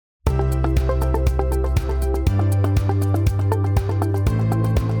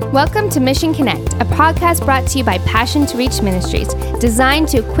Welcome to Mission Connect, a podcast brought to you by Passion to Reach Ministries, designed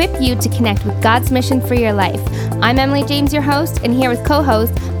to equip you to connect with God's mission for your life. I'm Emily James, your host, and here with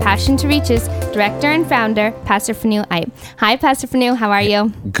co-host, Passion to Reach's director and founder, Pastor Fanu Ipe. Hi, Pastor Fanu. How are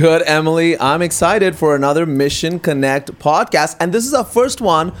you? Good, Emily. I'm excited for another Mission Connect podcast, and this is our first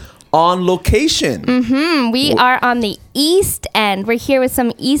one on location. We are on the East End. We're here with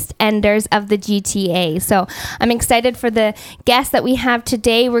some East Enders of the GTA. So I'm excited for the guest that we have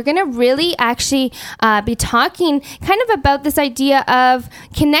today. We're going to really actually be talking kind of about this idea of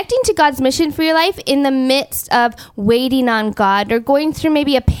connecting to God's mission for your life in the midst of waiting on God or going through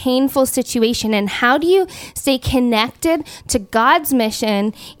maybe a painful situation. And how do you stay connected to God's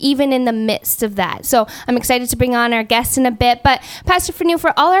mission even in the midst of that? So I'm excited to bring on our guest in a bit. But Pastor Fanu,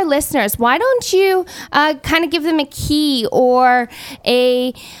 for all our listeners, why don't you kind of give them a key or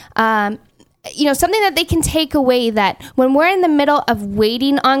a something that they can take away, that when we're in the middle of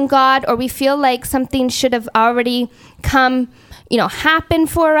waiting on God, or we feel like something should have already come, happen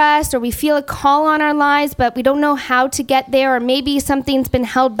for us, or we feel a call on our lives, but we don't know how to get there, or maybe something's been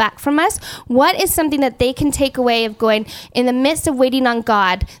held back from us, what is something that they can take away of going, in the midst of waiting on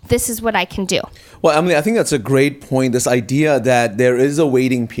God, this is what I can do? Well, Emily, I think that's a great point, this idea that there is a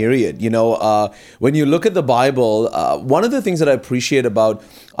waiting period. When you look at the Bible, one of the things that I appreciate about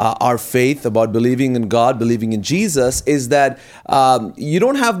our faith, about believing in God, believing in Jesus, is that you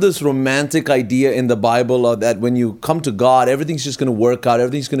don't have this romantic idea in the Bible that when you come to God, everything's just going to work out,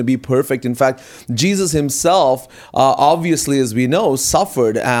 everything's going to be perfect. In fact, Jesus himself, obviously, as we know,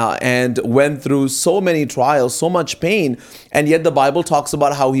 suffered and went through so many trials, so much pain, and yet the Bible talks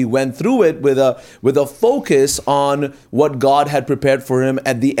about how he went through it with a focus on what God had prepared for him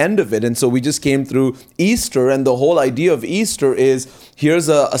at the end of it. And so we just came through Easter, and the whole idea of Easter is here's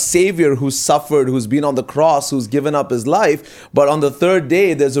a Savior who's suffered, who's been on the cross, who's given up his life, but on the third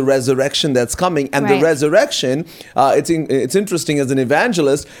day there's a resurrection that's coming. And the resurrection, it's interesting as an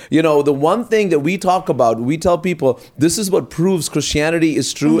evangelist, the one thing that we talk about, we tell people this is what proves Christianity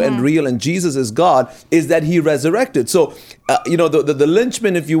is true and real and Jesus is God, is that he resurrected. So the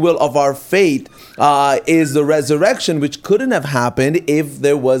linchpin, if you will, of our faith is the resurrection, which couldn't have happened if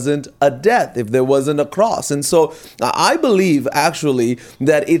there wasn't a death, if there wasn't a cross. And so I believe actually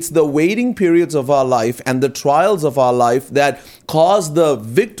that it's the waiting periods of our life and the trials of our life that cause the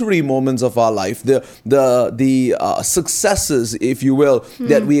victory moments of our life, the successes, if you will,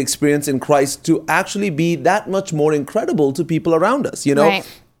 that we experience in Christ to actually be that much more incredible to people around us. Right.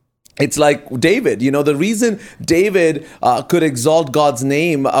 It's like David, the reason David could exalt God's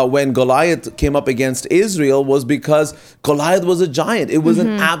name when Goliath came up against Israel was because Goliath was a giant. It was an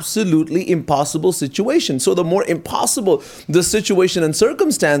absolutely impossible situation. So the more impossible the situation and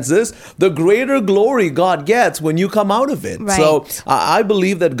circumstances, the greater glory God gets when you come out of it. Right. So I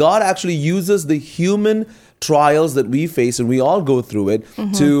believe that God actually uses the human trials that we face, and we all go through it,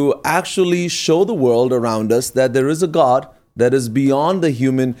 to actually show the world around us that there is a God that is beyond the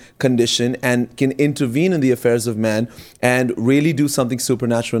human condition and can intervene in the affairs of man and really do something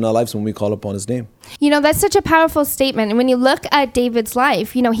supernatural in our lives when we call upon his name. That's such a powerful statement. And when you look at David's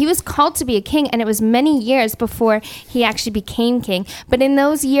life, he was called to be a king, and it was many years before he actually became king. But in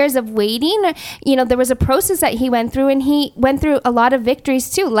those years of waiting, there was a process that he went through, and he went through a lot of victories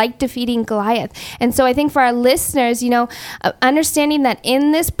too, like defeating Goliath. And so I think for our listeners, understanding that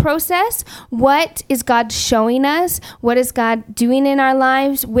in this process, what is God showing us? What is God doing in our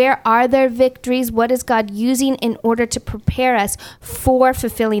lives? Where are there victories? What is God using in order to prepare us for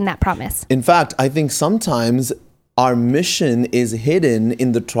fulfilling that promise? In fact, I think sometimes our mission is hidden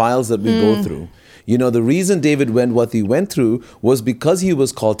in the trials that we go through. The reason David went what he went through was because he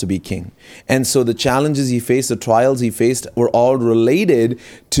was called to be king. And so the challenges he faced, the trials he faced were all related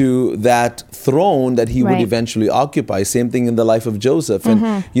to that throne that he would eventually occupy. Same thing in the life of Joseph.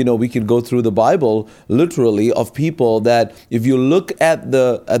 And, we could go through the Bible literally of people that if you look at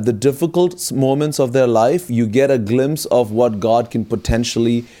the difficult moments of their life, you get a glimpse of what God can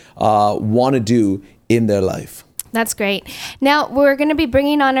potentially want to do in their life. That's great. Now, we're going to be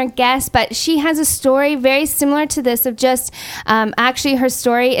bringing on our guest, but she has a story very similar to this of just, actually her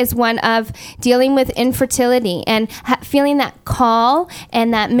story is one of dealing with infertility and feeling that call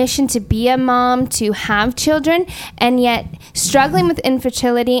and that mission to be a mom, to have children, and yet struggling with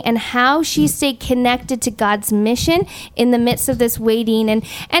infertility and how she stayed connected to God's mission in the midst of this waiting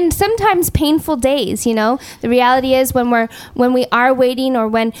and sometimes painful days. The reality is when we are waiting or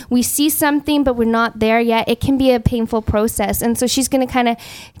when we see something but we're not there yet, it can be a painful process. And so she's going to kind of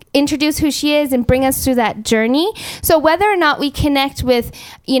introduce who she is and bring us through that journey. So whether or not we connect with,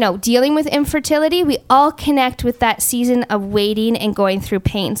 dealing with infertility, we all connect with that season of waiting and going through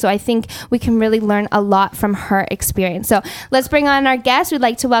pain. So I think we can really learn a lot from her experience. So let's bring on our guest. We'd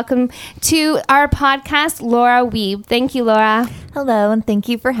like to welcome to our podcast, Laura Wiebe. Thank you, Laura. Hello, and thank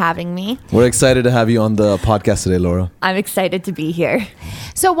you for having me. We're excited to have you on the podcast today, Laura. I'm excited to be here.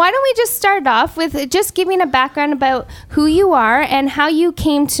 So why don't we just start off with just giving a background about who you are and how you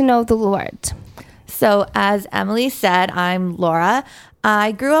came to know the Lord. So as Emily said, I'm Laura.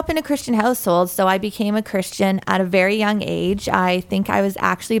 I grew up in a Christian household, so I became a Christian at a very young age. I think I was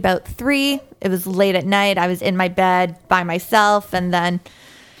actually about 3. It was late at night. I was in my bed by myself, and then,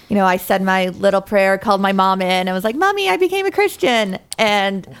 I said my little prayer, called my mom in, and was like, "Mommy, I became a Christian."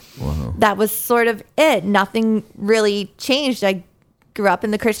 And that was sort of it. Nothing really changed. I grew up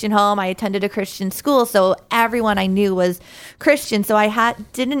in the Christian home. I attended a Christian school, so everyone I knew was Christian. So I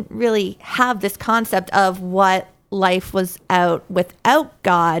didn't really have this concept of what life was without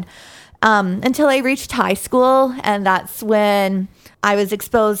God until I reached high school, and that's when I was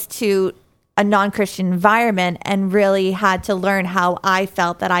exposed to a non-Christian environment and really had to learn how I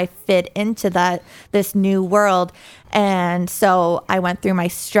felt that I fit into this new world. And so I went through my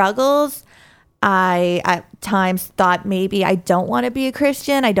struggles. I at times thought maybe I don't want to be a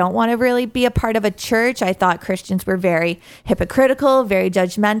Christian. I don't want to really be a part of a church. I thought Christians were very hypocritical, very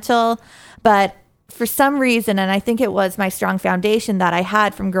judgmental. But for some reason, and I think it was my strong foundation that I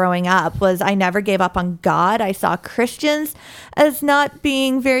had from growing up, was I never gave up on God. I saw Christians as not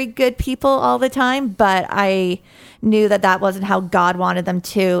being very good people all the time, but I knew that wasn't how God wanted them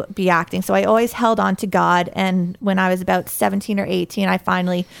to be acting. So I always held on to God. And when I was about 17 or 18, I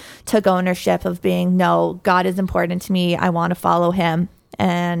finally took ownership of being, no, God is important to me. I want to follow him.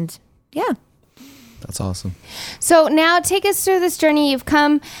 And yeah. That's awesome. So now take us through this journey. You've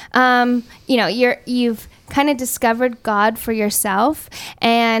come, you've kind of discovered God for yourself.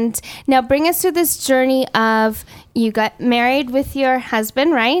 And now bring us through this journey of you got married with your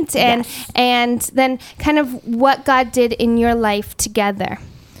husband, right? And yes. And then kind of what God did in your life together.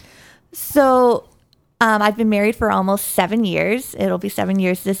 So I've been married for almost 7 years. It'll be 7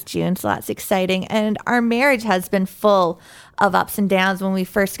 years this June, so that's exciting. And our marriage has been full of ups and downs. When we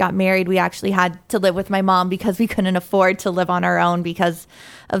first got married, we actually had to live with my mom because we couldn't afford to live on our own because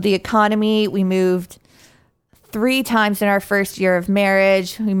of the economy. We moved 3 times in our first year of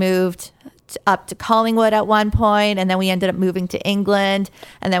marriage. We moved up to Collingwood at one point, and then we ended up moving to England,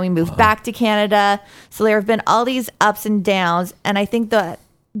 and then we moved back to Canada. So there have been all these ups and downs, and I think that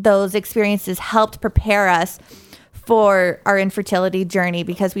those experiences helped prepare us for our infertility journey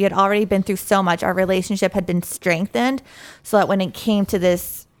because we had already been through so much. Our relationship had been strengthened so that when it came to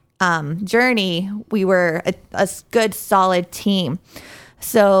this journey, we were a good, solid team.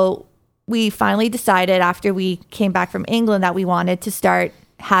 So we finally decided after we came back from England that we wanted to start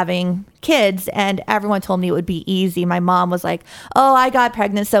having kids, and everyone told me it would be easy. My mom was like, "Oh, I got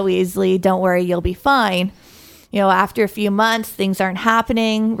pregnant so easily. Don't worry, you'll be fine." After a few months, things aren't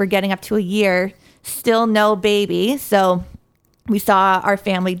happening. We're getting up to a year, still no baby. So we saw our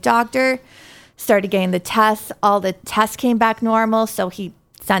family doctor, started getting the tests. All the tests came back normal. So he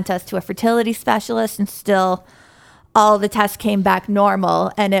sent us to a fertility specialist, and still all the tests came back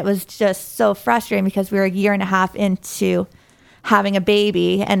normal. And it was just so frustrating because we were a year and a half into having a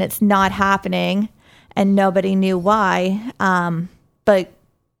baby and it's not happening and nobody knew why. But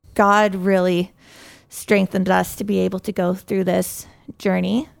God really strengthened us to be able to go through this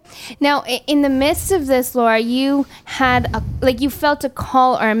journey. Now, in the midst of this, Laura, you had you felt a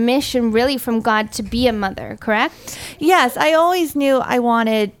call or a mission really from God to be a mother, correct? Yes, I always knew I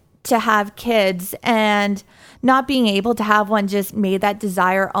wanted to have kids, and not being able to have one just made that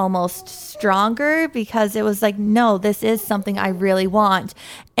desire almost stronger because it was like, no, this is something I really want.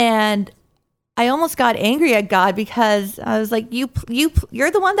 And I almost got angry at God because I was like,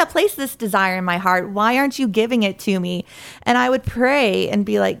 you're the one that placed this desire in my heart. Why aren't you giving it to me? And I would pray and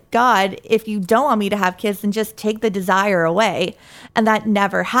be like, God, if you don't want me to have kids, then just take the desire away. And that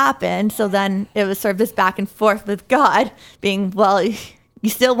never happened. So then it was sort of this back and forth with God being, well, you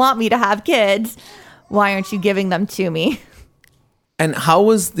still want me to have kids. Why aren't you giving them to me? And how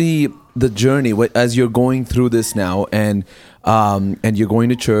was the journey as you're going through this now, and you're going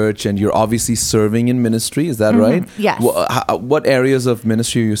to church, and you're obviously serving in ministry? Is that right? Yes. What areas of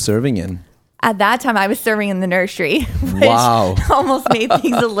ministry are you serving in? At that time, I was serving in the nursery, which Wow. almost made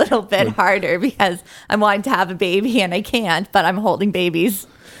things a little bit harder because I'm wanting to have a baby and I can't, but I'm holding babies.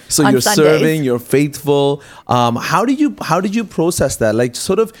 So on you're Sundays. serving, you're faithful. How did you process that? Like,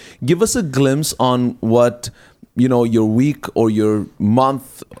 sort of give us a glimpse on what your week or your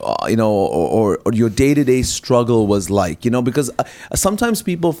month, or your day-to-day struggle was like, because sometimes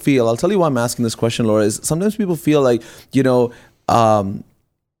people feel, I'll tell you why I'm asking this question, Laura, is sometimes people feel like,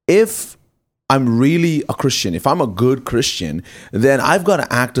 if I'm really a Christian, if I'm a good Christian, then I've got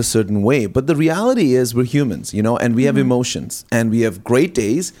to act a certain way. But the reality is we're humans, and we have emotions, and we have great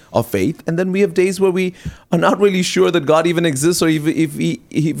days of faith. And then we have days where we are not really sure that God even exists, or if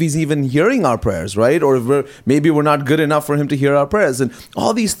he's even hearing our prayers, right? Or if maybe we're not good enough for him to hear our prayers. And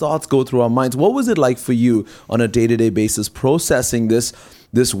all these thoughts go through our minds. What was it like for you on a day-to-day basis processing this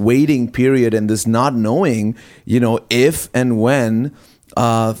waiting period and this not knowing, if and when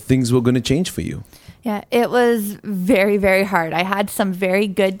things were going to change for you? Yeah, it was very, very hard. I had some very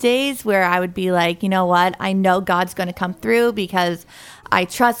good days where I would be like, you know what? I know God's going to come through because I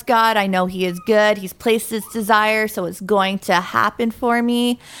trust God. I know he is good. He's placed his desire, so it's going to happen for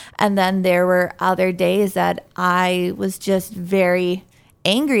me. And then there were other days that I was just very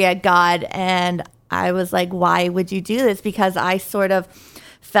angry at God. And I was like, why would you do this? Because I sort of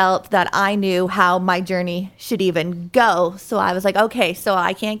felt that I knew how my journey should even go. So I was like, okay, so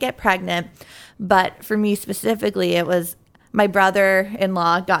I can't get pregnant. But for me specifically, it was my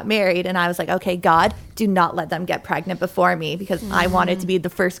brother-in-law got married, and I was like, okay, God, do not let them get pregnant before me, because I wanted to be the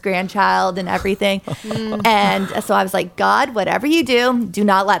first grandchild and everything. And so I was like, God, whatever you do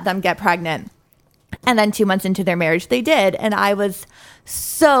not let them get pregnant. And then 2 months into their marriage, they did. And I was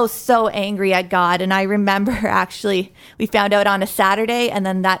so angry at God. And I remember actually we found out on a Saturday, and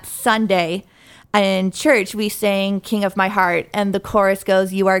then that Sunday in church, we sang King of My Heart. And the chorus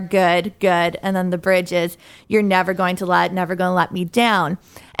goes, you are good, good. And then the bridge is, you're never going to let me down.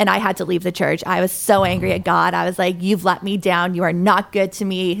 And I had to leave the church. I was so angry at God. I was like, you've let me down. You are not good to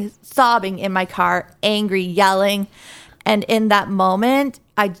me. Sobbing in my car, angry, yelling. And in that moment,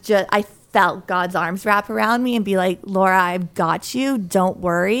 I felt God's arms wrap around me and be like, Laura, I've got you. Don't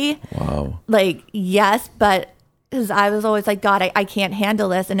worry. Wow. Like, yes, but because I was always like, God, I can't handle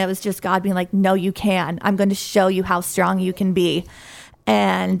this. And it was just God being like, no, you can. I'm going to show you how strong you can be.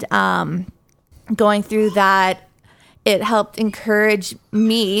 And going through that, it helped encourage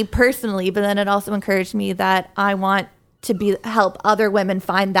me personally, but then it also encouraged me that I want to help other women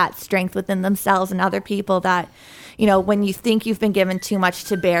find that strength within themselves and other people that, when you think you've been given too much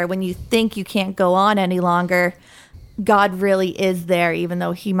to bear, when you think you can't go on any longer, God really is there, even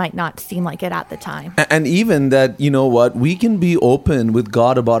though he might not seem like it at the time. And even that, we can be open with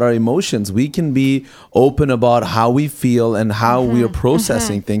God about our emotions. We can be open about how we feel and how we are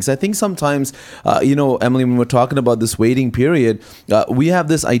processing things. I think sometimes, Emily, when we're talking about this waiting period, we have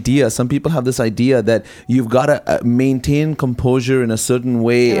this idea, some people have this idea that you've got to maintain composure in a certain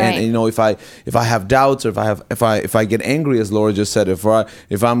way. Right. And, if I have doubts, or if I get angry, as Laura just said,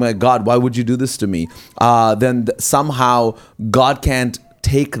 if I'm like, God, why would you do this to me? Then somehow God can't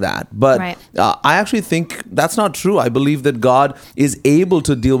take that. But right. I actually think that's not true. I believe that God is able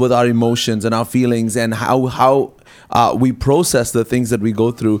to deal with our emotions and our feelings and how we process the things that we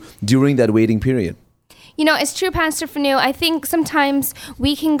go through during that waiting period. It's true, Pastor Fanu. I think sometimes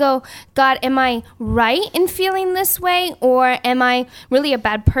we can go, God, am I right in feeling this way? Or am I really a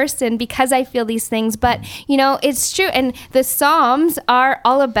bad person because I feel these things? But, it's true. And the Psalms are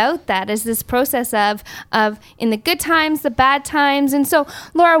all about that, is this process of in the good times, the bad times. And so,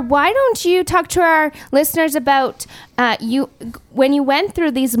 Laura, why don't you talk to our listeners about when you went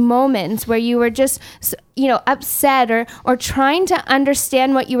through these moments where you were just, upset or trying to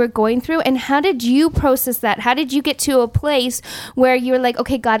understand what you were going through, and how did you process that? How did you get to a place where you were like,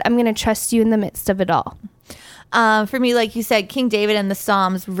 okay, God, I'm going to trust you in the midst of it all? For me, like you said, King David and the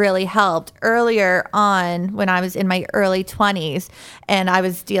Psalms really helped. Earlier on, when I was in my early 20s and I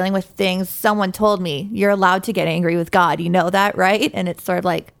was dealing with things, someone told me, you're allowed to get angry with God. You know that, right? And it's sort of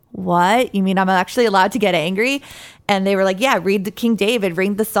like, what? You mean I'm actually allowed to get angry? And they were like, yeah, read the King David,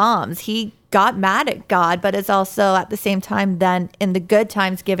 read the Psalms. He got mad at God, but it's also at the same time then in the good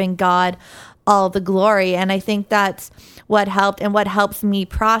times giving God all the glory. And I think that's what helped, and what helps me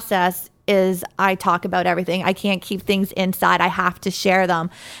process is I talk about everything. I can't keep things inside. I have to share them.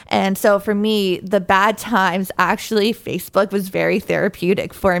 And so for me, the bad times, actually, Facebook was very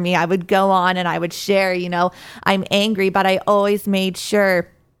therapeutic for me. I would go on and I would share, I'm angry, but I always made sure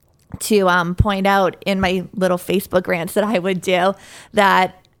to point out in my little Facebook rants that I would do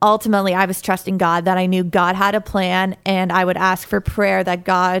that ultimately I was trusting God, that I knew God had a plan, and I would ask for prayer that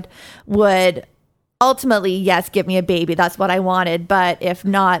God would ultimately, yes, give me a baby. That's what I wanted. But if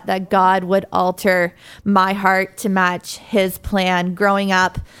not, that God would alter my heart to match his plan. Growing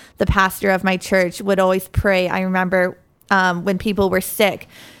up, the pastor of my church would always pray. I remember when people were sick,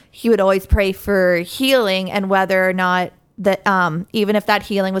 he would always pray for healing, and whether or not that even if that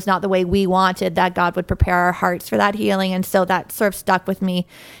healing was not the way we wanted, that God would prepare our hearts for that healing. And so that sort of stuck with me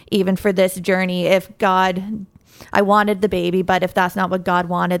even for this journey. I wanted the baby, but if that's not what God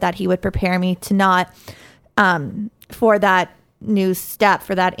wanted, that he would prepare me to not for that new step,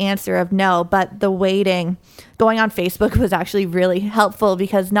 for that answer of no. But the waiting, going on Facebook was actually really helpful,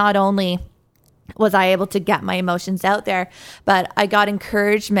 because not only was I able to get my emotions out there, but I got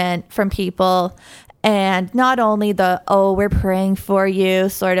encouragement from people. And not only we're praying for you,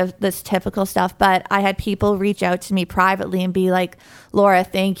 sort of this typical stuff, but I had people reach out to me privately and be like, Laura,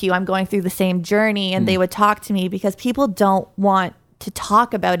 thank you. I'm going through the same journey. And they would talk to me, because people don't want to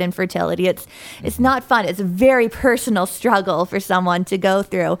talk about infertility. It's not fun. It's a very personal struggle for someone to go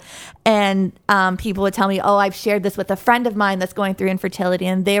through. And people would tell me, oh, I've shared this with a friend of mine that's going through infertility,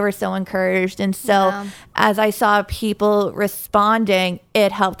 and they were so encouraged. And so as I saw people responding,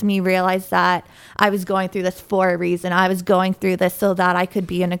 it helped me realize that I was going through this for a reason. I was going through this so that I could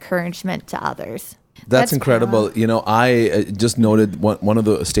be an encouragement to others. That's incredible. You know, I just noted one of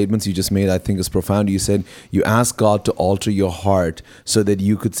the statements you just made, I think is profound. You said you asked God to alter your heart so that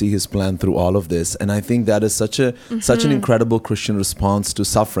you could see his plan through all of this. And I think that is such an incredible Christian response to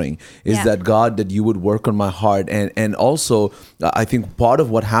suffering, is that God, that you would work on my heart. And also, I think part of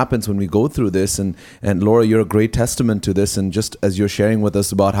what happens when we go through this, and Laura, you're a great testament to this. And just as you're sharing with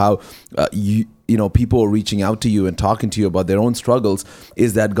us about how you know, people are reaching out to you and talking to you about their own struggles,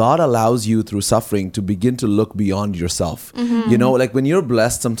 is that God allows you through suffering to begin to look beyond yourself. You know, like when you're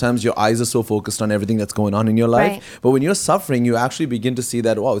blessed, sometimes your eyes are so focused on everything that's going on in your life. Right. But when you're suffering, you actually begin to see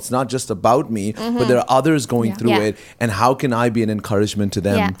that, wow, it's not just about me, but there are others going through it. And how can I be an encouragement to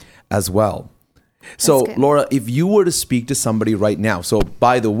them as well? So, Laura, if you were to speak to somebody right now, so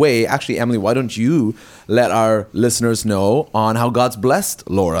by the way, actually, Emily, why don't you let our listeners know on how God's blessed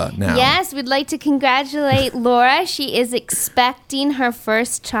Laura now? Yes, we'd like to congratulate Laura. She is expecting her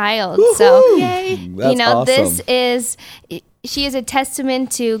first child. Woo-hoo! So, That's awesome. She is a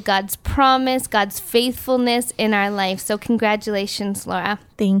testament to God's promise, God's faithfulness in our life. So congratulations, Laura.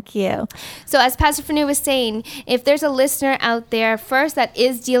 Thank you. So as Pastor Fanu was saying, if there's a listener out there first that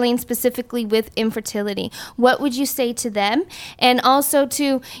is dealing specifically with infertility, what would you say to them? And also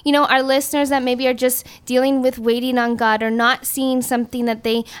to, you know, our listeners that maybe are just dealing with waiting on God or not seeing something that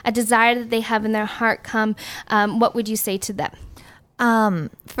a desire that they have in their heart come, what would you say to them?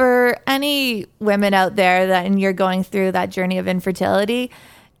 For any women out there and you're going through that journey of infertility,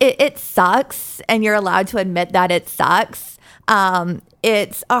 it sucks, and you're allowed to admit that it sucks.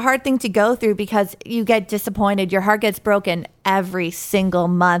 It's a hard thing to go through because you get disappointed. Your heart gets broken every single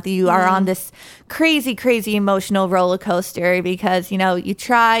month. You are on this crazy, crazy emotional roller coaster because, you know, you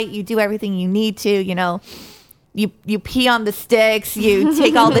try, you do everything you need to, you know, you pee on the sticks, you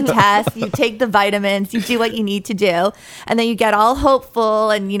take all the tests, you take the vitamins, you do what you need to do. And then you get all hopeful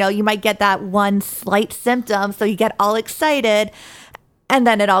and, you know, you might get that one slight symptom. So you get all excited and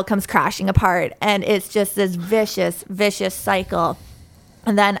then it all comes crashing apart. And it's just this vicious, vicious cycle.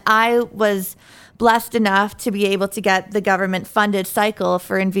 And then I was blessed enough to be able to get the government funded cycle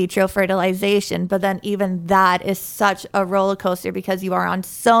for in vitro fertilization. But then even that is such a roller coaster because you are on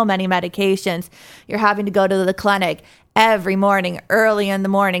so many medications. You're having to go to the clinic every morning, early in the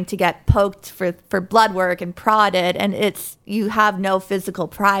morning, to get poked for blood work and prodded. And you have no physical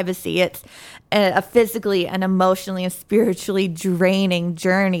privacy. It's a physically and emotionally and spiritually draining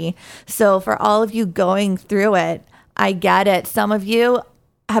journey. So for all of you going through it, I get it. Some of you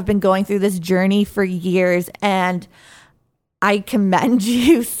have been going through this journey for years, and I commend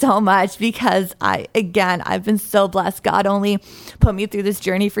you so much because I've been so blessed. God only put me through this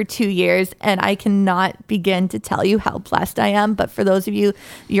journey for 2 years, and I cannot begin to tell you how blessed I am. But for those of you,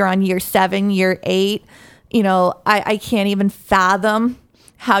 you're on year 7, year 8, you know, I can't even fathom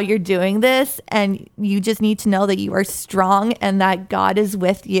how you're doing this, and you just need to know that you are strong and that God is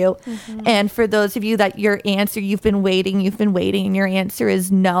with you. Mm-hmm. And for those of you that you've been waiting and your answer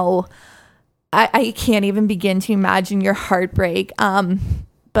is no, I can't even begin to imagine your heartbreak.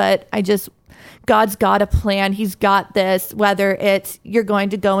 But God's got a plan. He's got this, whether it's you're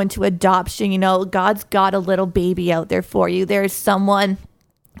going to go into adoption, you know, God's got a little baby out there for you. There's someone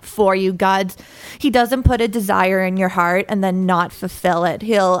for you. He doesn't put a desire in your heart and then not fulfill it.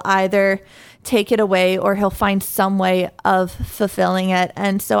 He'll either take it away or he'll find some way of fulfilling it.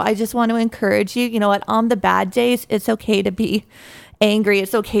 And so I just want to encourage you, you know what, on the bad days, it's okay to be angry.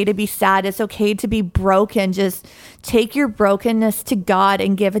 It's okay to be sad. It's okay to be broken. Just take your brokenness to God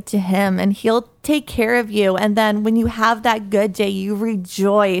and give it to him, and he'll take care of you. And then when you have that good day, you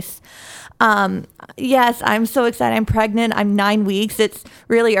rejoice. Yes, I'm so excited. I'm pregnant. I'm 9 weeks. It's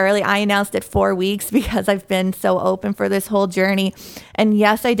really early. I announced at 4 weeks because I've been so open for this whole journey. And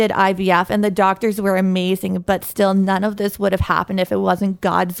yes, I did IVF, and the doctors were amazing, but still none of this would have happened if it wasn't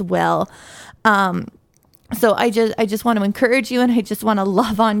God's will. So I just want to encourage you, and I just want to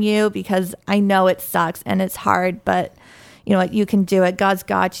love on you, because I know it sucks and it's hard, but you know what? You can do it. God's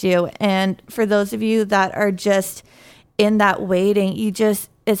got you. And for those of you that are just in that waiting,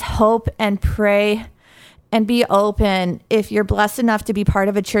 is hope and pray and be open. If you're blessed enough to be part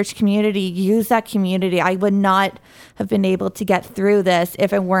of a church community, use that community. I would not have been able to get through this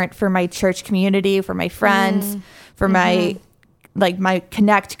if it weren't for my church community, for my friends, for my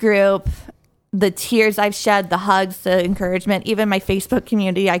Connect group, the tears I've shed, the hugs, the encouragement, even my Facebook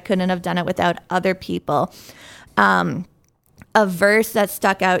community. I couldn't have done it without other people. A verse that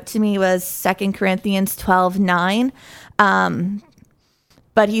stuck out to me was 2 Corinthians 12:9.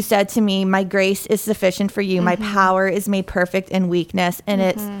 But he said to me, my grace is sufficient for you. My power is made perfect in weakness.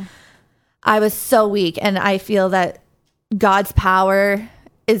 And I was so weak. And I feel that God's power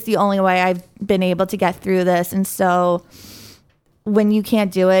is the only way I've been able to get through this. And so when you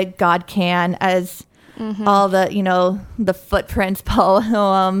can't do it, God can, as all the footprints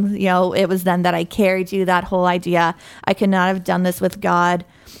poem, it was then that I carried you, that whole idea. I could not have done this with God.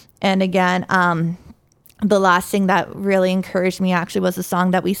 And again, the last thing that really encouraged me actually was a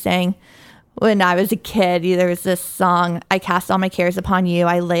song that we sang when I was a kid. There was this song, I cast all my cares upon you.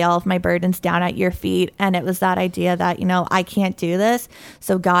 I lay all of my burdens down at your feet. And it was that idea that, I can't do this.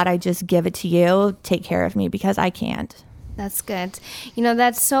 So God, I just give it to you. Take care of me, because I can't. That's good.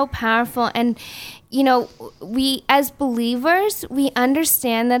 That's so powerful. And, we as believers, we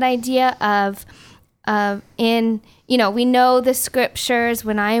understand that idea of we know the scriptures,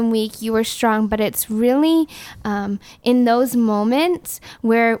 when I am weak, you are strong, but it's really in those moments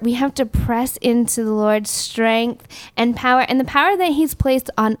where we have to press into the Lord's strength and power, and the power that he's placed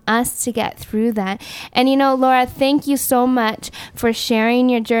on us to get through that. And, Laura, thank you so much for sharing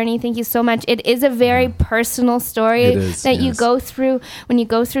your journey. Thank you so much. It is a very personal story you go through when you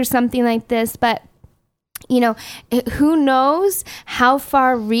go through something like this, but who knows how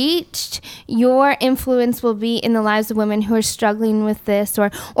far reached your influence will be in the lives of women who are struggling with this,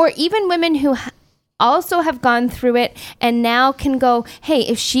 or even women who also have gone through it and now can go, hey,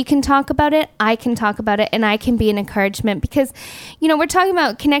 if she can talk about it, I can talk about it, and I can be an encouragement. Because, we're talking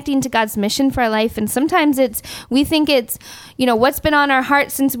about connecting to God's mission for our life, and sometimes we think it's, what's been on our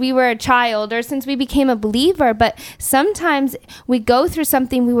heart since we were a child or since we became a believer, but sometimes we go through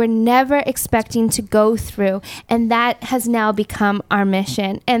something we were never expecting to go through, and that has now become our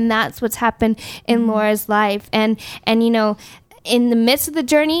mission. And that's what's happened in Laura's life. And in the midst of the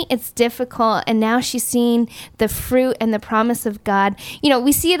journey, it's difficult, and now she's seeing the fruit and the promise of God.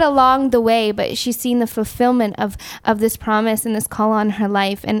 We see it along the way, but she's seen the fulfillment of this promise and this call on her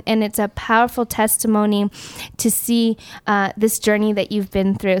life, and it's a powerful testimony to see this journey that you've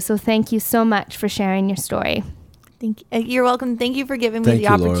been through. So thank you so much for sharing your story. Thank you. You're welcome. Thank you for giving me the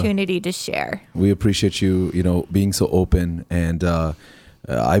opportunity to share. We appreciate you, being so open, and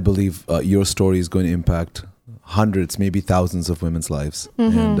I believe your story is going to impact hundreds, maybe thousands of women's lives.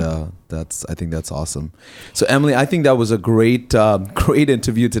 And I think that's awesome. So Emily, I think that was a great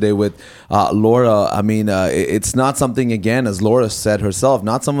interview today with Laura. I mean, it's not something, again, as Laura said herself,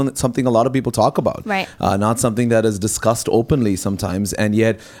 not something a lot of people talk about. Right. Not something that is discussed openly sometimes. And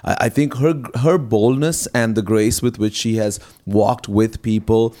yet I think her boldness and the grace with which she has walked with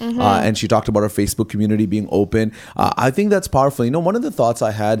people, and she talked about her Facebook community being open. I think that's powerful. One of the thoughts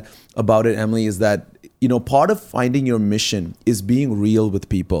I had about it, Emily, is that part of finding your mission is being real with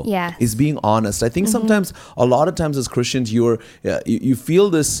people. Yeah. Is being honest. I think sometimes, a lot of times as Christians, you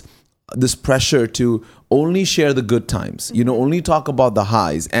feel this pressure to only share the good times, only talk about the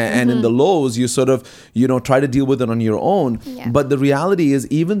highs, and in the lows, you sort of, try to deal with it on your own. Yeah. But the reality is,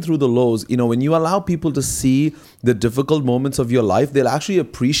 even through the lows, when you allow people to see the difficult moments of your life, they'll actually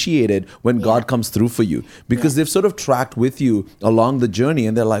appreciate it when God comes through for you, because they've sort of tracked with you along the journey,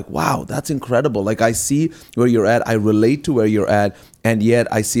 and they're like, wow, that's incredible. Like, I see where you're at. I relate to where you're at. And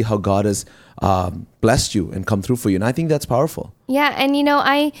yet I see how God has blessed you and come through for you. And I think that's powerful. Yeah. And,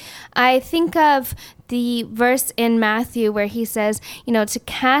 I think of the verse in Matthew where he says, to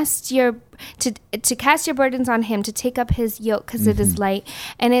cast your burdens on him, to take up his yoke, because it is light.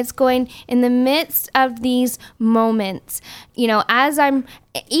 And it's going, in the midst of these moments, as I'm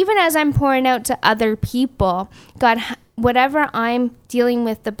pouring out to other people, God whatever I'm dealing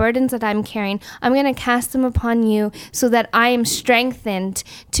with, the burdens that I'm carrying, I'm going to cast them upon you so that I am strengthened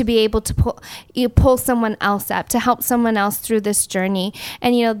to be able to pull someone else up, to help someone else through this journey.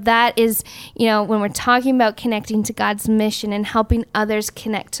 And, that is, when we're talking about connecting to God's mission and helping others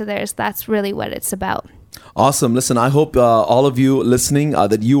connect to theirs, that's really what it's about. Awesome. Listen, I hope all of you listening,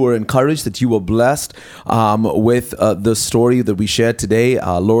 that you were encouraged, that you were blessed with the story that we shared today,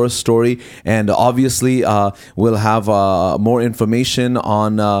 Laura's story. And obviously, we'll have more information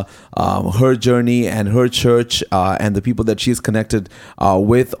on her journey and her church and the people that she's connected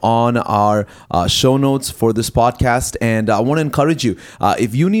with on our show notes for this podcast. And I want to encourage you,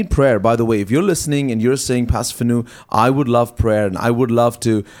 if you need prayer, by the way, if you're listening and you're saying, Pastor Fanu, I would love prayer and I would love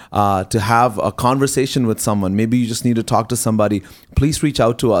to have a conversation with someone. Maybe you just need to talk to somebody. Please reach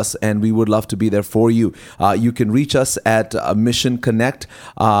out to us and we would love to be there for you. You can reach us at Mission Connect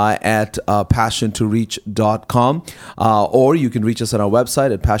at passiontoreach.com or you can reach us on our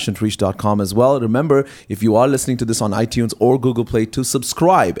website at passiontoreach.com as well. Remember, if you are listening to this on iTunes or Google Play, to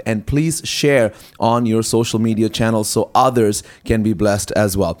subscribe and please share on your social media channels so others can be blessed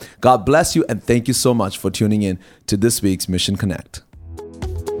as well. God bless you and thank you so much for tuning in to this week's Mission Connect.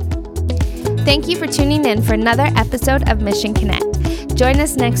 Thank you for tuning in for another episode of Mission Connect. Join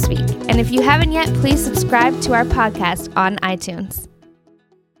us next week. And if you haven't yet, please subscribe to our podcast on iTunes.